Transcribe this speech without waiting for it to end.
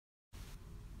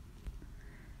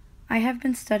I have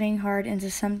been studying hard into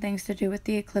some things to do with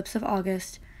the Eclipse of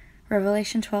August,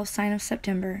 Revelation 12 Sign of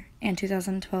September, and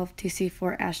 2012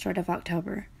 TC4 Asteroid of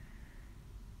October.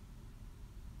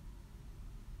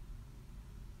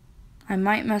 I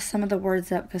might mess some of the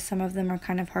words up because some of them are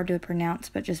kind of hard to pronounce,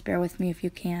 but just bear with me if you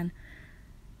can.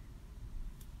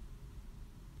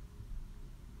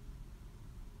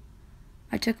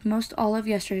 I took most all of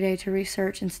yesterday to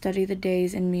research and study the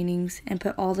days and meanings and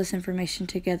put all this information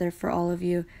together for all of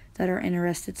you that are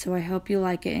interested, so I hope you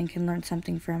like it and can learn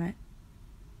something from it.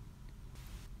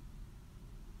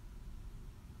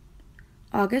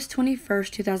 August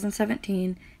 21st,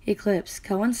 2017 eclipse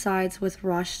coincides with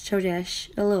Rosh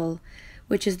Chodesh Elul,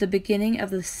 which is the beginning of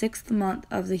the 6th month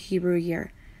of the Hebrew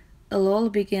year.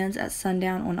 Elul begins at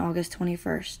sundown on August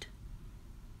 21st.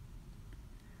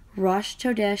 Rosh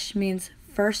Chodesh means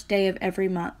first day of every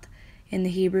month in the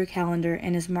Hebrew calendar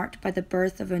and is marked by the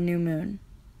birth of a new moon.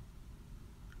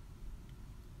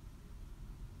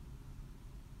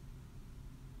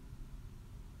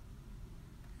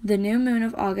 The new moon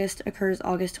of August occurs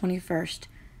August 21st.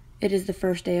 It is the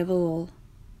first day of Elul.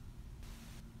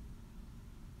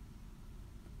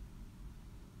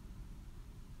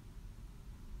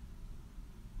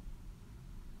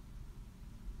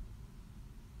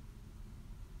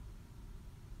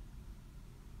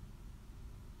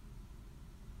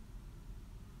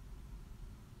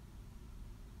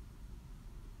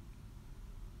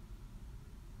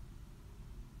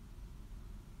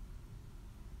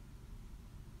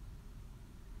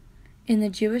 In the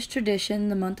Jewish tradition,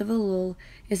 the month of Elul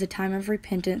is a time of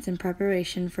repentance and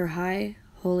preparation for high,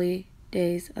 holy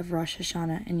days of Rosh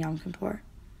Hashanah and Yom Kippur.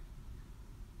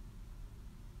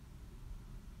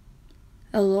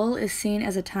 Elul is seen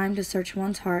as a time to search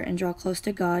one's heart and draw close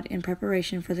to God in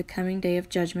preparation for the coming day of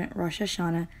judgment, Rosh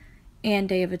Hashanah, and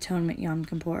Day of Atonement, Yom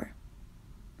Kippur.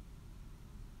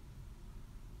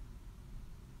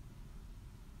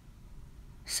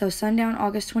 So sundown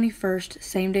August 21st,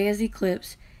 same day as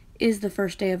eclipse, is the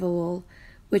first day of Elul,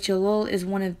 which Elul is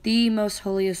one of the most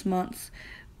holiest months,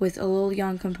 with Elul,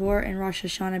 Yom Kippur, and Rosh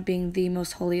Hashanah being the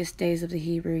most holiest days of the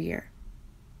Hebrew year.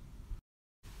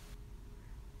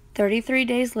 33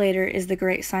 days later is the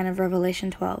great sign of Revelation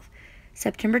 12.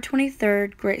 September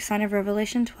 23rd, great sign of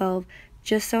Revelation 12,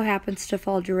 just so happens to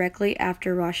fall directly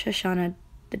after Rosh Hashanah,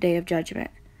 the Day of Judgment.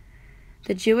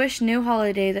 The Jewish new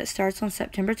holiday that starts on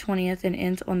September 20th and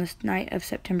ends on the night of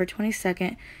September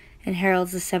 22nd and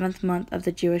heralds the 7th month of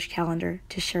the Jewish calendar,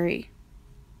 Tishri.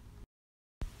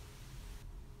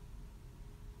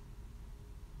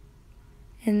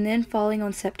 And then falling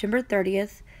on September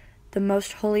 30th, the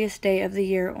most holiest day of the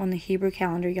year on the Hebrew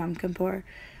calendar, Yom Kippur,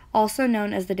 also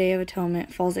known as the Day of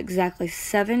Atonement, falls exactly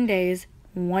 7 days,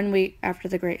 1 week after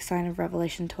the great sign of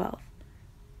Revelation 12.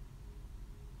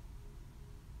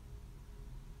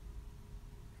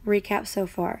 Recap so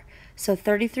far. So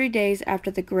 33 days after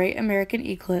the Great American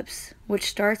Eclipse, which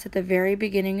starts at the very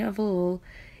beginning of Elul,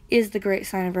 is the great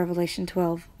sign of Revelation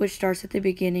 12, which starts at the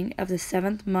beginning of the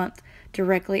 7th month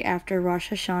directly after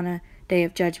Rosh Hashanah, Day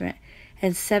of Judgment.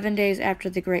 And 7 days after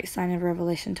the great sign of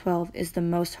Revelation 12 is the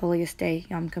most holiest day,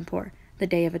 Yom Kippur, the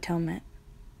Day of Atonement.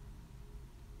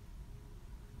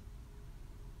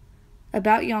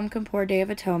 About Yom Kippur, Day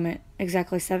of Atonement,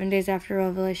 exactly 7 days after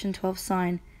Revelation 12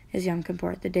 sign, is Yom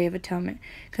Kippur, the Day of Atonement,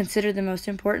 considered the most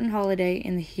important holiday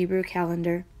in the Hebrew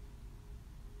calendar.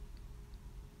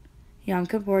 Yom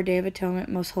Kippur, Day of Atonement,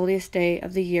 most holiest day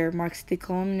of the year, marks the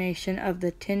culmination of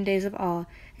the 10 days of awe,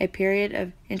 a period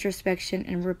of introspection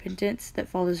and repentance that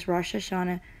follows Rosh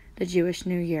Hashanah, the Jewish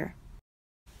New Year.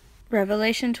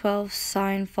 Revelation 12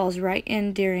 sign falls right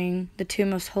in during the two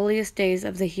most holiest days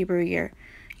of the Hebrew year.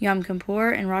 Yom Kippur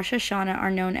and Rosh Hashanah are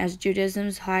known as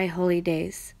Judaism's high holy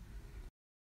days.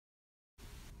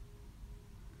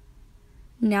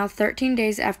 Now 13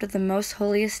 days after the most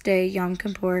holiest day, Yom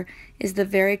Kippur, is the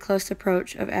very close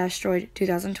approach of Asteroid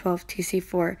 2012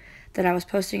 TC4 that I was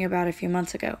posting about a few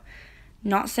months ago.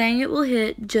 Not saying it will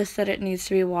hit, just that it needs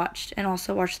to be watched, and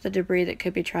also watch the debris that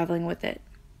could be traveling with it.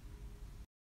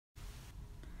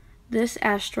 This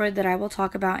asteroid that I will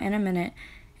talk about in a minute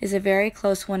is a very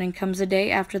close one and comes a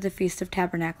day after the Feast of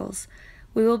Tabernacles.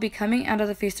 We will be coming out of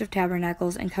the Feast of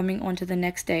Tabernacles and coming on to the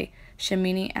next day,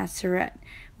 Shemini Atzeret,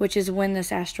 which is when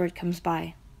this asteroid comes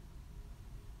by.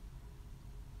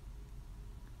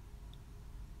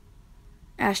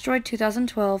 Asteroid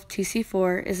 2012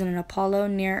 TC4 is an Apollo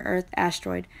near-Earth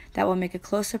asteroid that will make a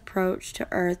close approach to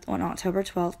Earth on October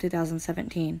 12,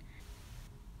 2017.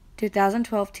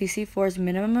 2012 TC4's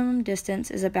minimum distance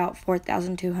is about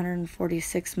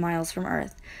 4,246 miles from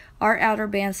Earth. Our outer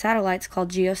band satellites,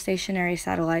 called geostationary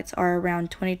satellites, are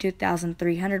around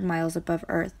 22,300 miles above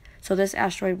Earth, so this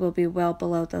asteroid will be well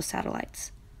below those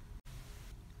satellites.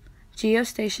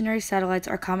 Geostationary satellites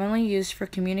are commonly used for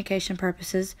communication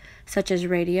purposes such as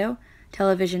radio,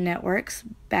 television networks,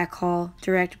 backhaul,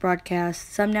 direct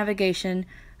broadcast, some navigation,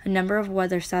 a number of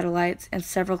weather satellites, and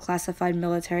several classified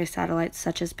military satellites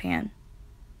such as PAN.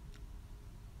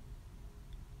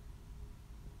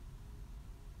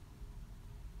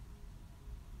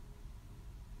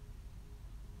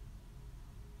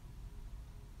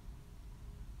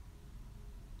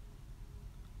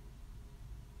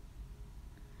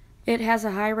 It has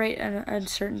a high rate of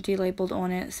uncertainty labeled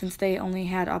on it since they only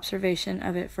had observation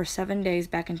of it for 7 days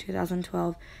back in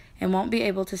 2012 and won't be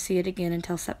able to see it again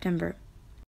until September.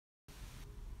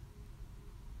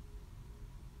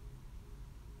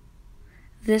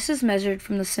 This is measured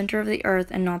from the center of the Earth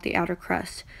and not the outer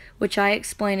crust, which I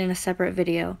explain in a separate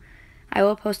video. I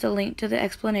will post a link to the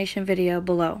explanation video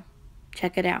below.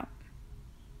 Check it out.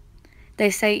 They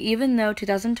say even though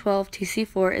 2012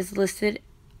 TC4 is listed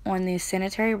on the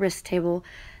sanitary risk table,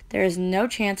 there is no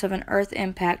chance of an Earth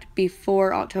impact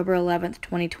before October 11,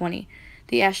 2020.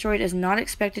 The asteroid is not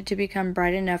expected to become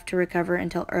bright enough to recover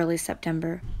until early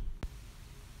September.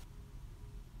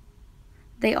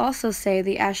 They also say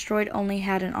the asteroid only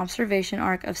had an observation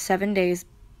arc of 7 days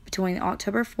between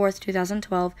October 4,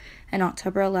 2012 and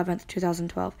October 11,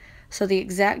 2012, so the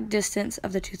exact distance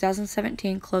of the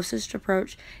 2017 closest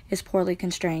approach is poorly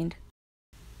constrained.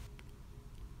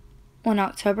 On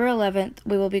October 11th,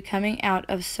 we will be coming out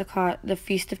of Sukkot, the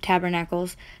Feast of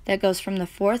Tabernacles, that goes from the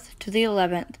 4th to the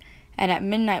 11th, and at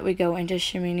midnight we go into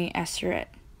Shemini Atzeret.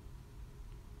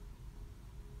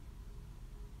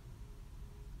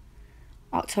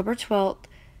 October 12th,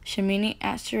 Shemini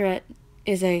Atzeret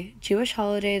is a Jewish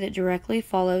holiday that directly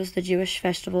follows the Jewish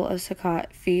festival of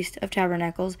Sukkot, Feast of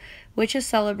Tabernacles, which is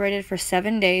celebrated for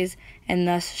 7 days, and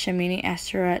thus Shemini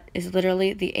Atzeret is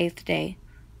literally the 8th day.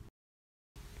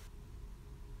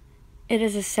 It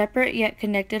is a separate yet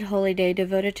connected holy day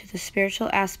devoted to the spiritual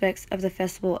aspects of the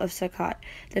festival of Sukkot,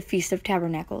 the Feast of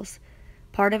Tabernacles.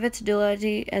 Part of its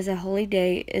duality as a holy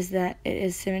day is that it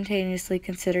is simultaneously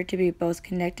considered to be both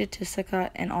connected to Sukkot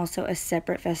and also a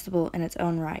separate festival in its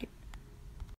own right.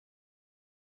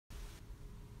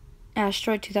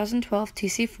 Asteroid 2012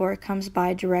 TC4 comes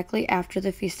by directly after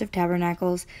the Feast of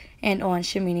Tabernacles and on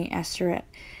Shemini Atzeret.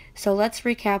 So let's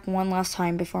recap one last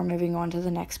time before moving on to the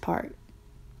next part.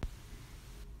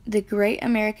 The Great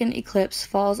American Eclipse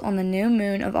falls on the new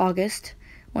moon of August,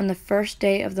 on the first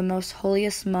day of the most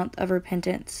holiest month of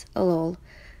repentance, Elul.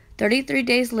 33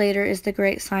 days later is the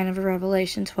great sign of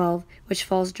Revelation 12, which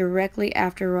falls directly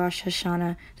after Rosh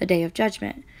Hashanah, the Day of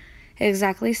Judgment.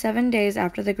 Exactly 7 days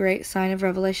after the great sign of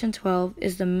Revelation 12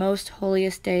 is the most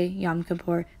holiest day, Yom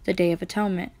Kippur, the Day of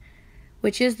Atonement,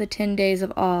 which is the 10 days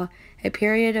of awe, a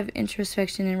period of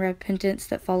introspection and repentance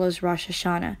that follows Rosh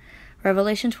Hashanah.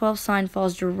 Revelation 12 sign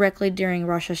falls directly during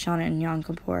Rosh Hashanah and Yom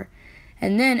Kippur.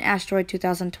 And then Asteroid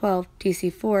 2012,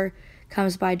 TC4,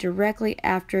 comes by directly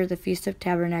after the Feast of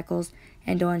Tabernacles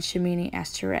and on Shemini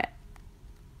Atzeret.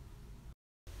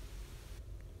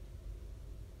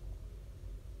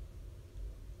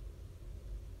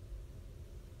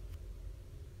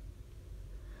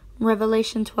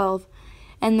 Revelation 12.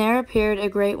 And there appeared a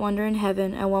great wonder in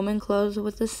heaven, a woman clothed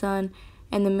with the sun,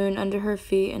 and the moon under her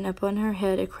feet, and upon her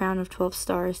head a crown of 12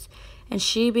 stars. And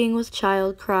she, being with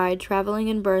child, cried, travailing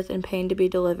in birth and pain to be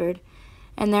delivered.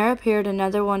 And there appeared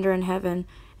another wonder in heaven,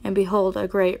 and behold, a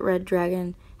great red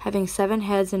dragon, having 7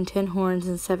 heads and 10 horns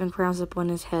and 7 crowns upon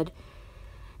his head.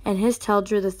 And his tail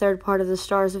drew the third part of the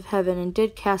stars of heaven, and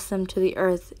did cast them to the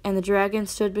earth. And the dragon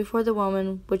stood before the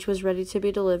woman which was ready to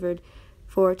be delivered,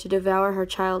 for to devour her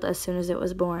child as soon as it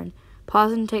was born.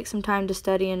 Pause and take some time to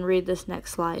study and read this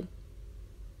next slide.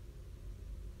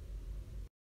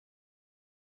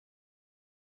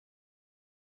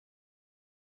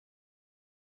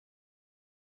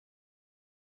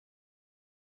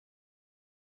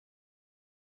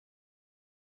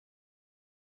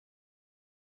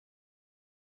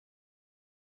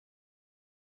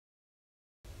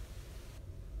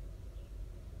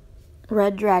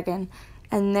 Red dragon.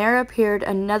 And there appeared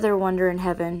another wonder in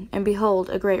heaven, and behold,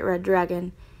 a great red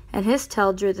dragon. And his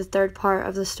tail drew the third part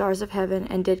of the stars of heaven,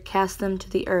 and did cast them to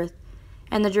the earth.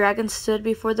 And the dragon stood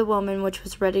before the woman which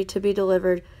was ready to be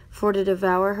delivered, for to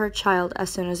devour her child as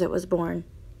soon as it was born.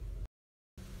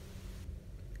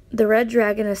 The red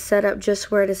dragon is set up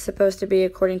just where it is supposed to be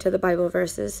according to the Bible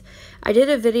verses. I did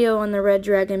a video on the red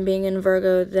dragon being in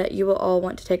Virgo that you will all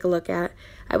want to take a look at.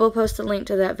 I will post a link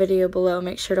to that video below.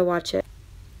 Make sure to watch it.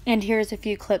 And here's a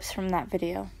few clips from that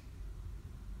video.